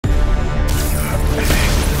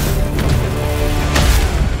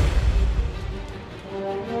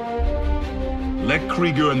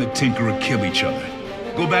Krieger and the Tinkerer kill each other.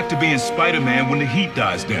 Go back to being Spider-Man when the heat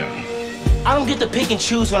dies down. I don't get to pick and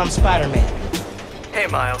choose when I'm Spider-Man. Hey,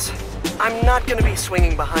 Miles. I'm not gonna be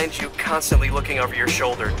swinging behind you, constantly looking over your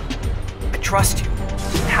shoulder. I trust you.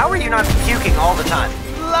 How are you not puking all the time?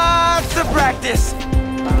 Lots of practice.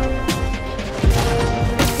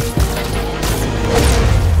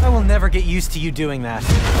 I will never get used to you doing that.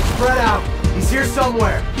 Spread out. He's here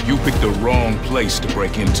somewhere. You picked the wrong place to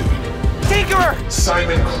break into. Tinkerer!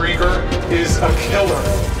 Simon Krieger is a killer.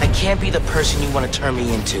 I can't be the person you want to turn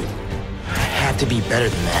me into. I have to be better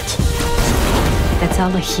than that. That's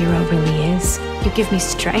all a hero really is. You give me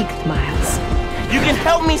strength, Miles. You can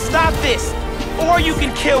help me stop this, or you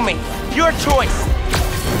can kill me. Your choice.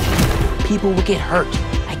 People will get hurt.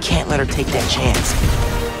 I can't let her take that chance.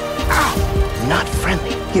 Ow! Not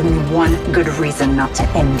friendly. Give me one good reason not to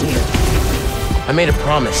end you. I made a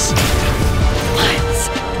promise. Miles.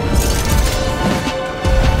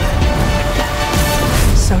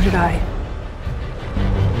 So did I.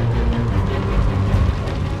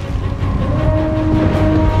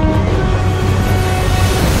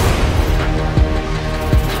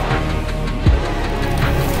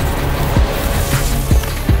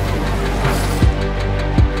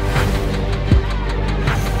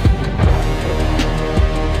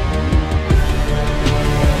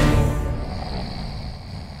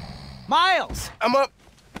 Miles! I'm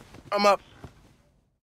up.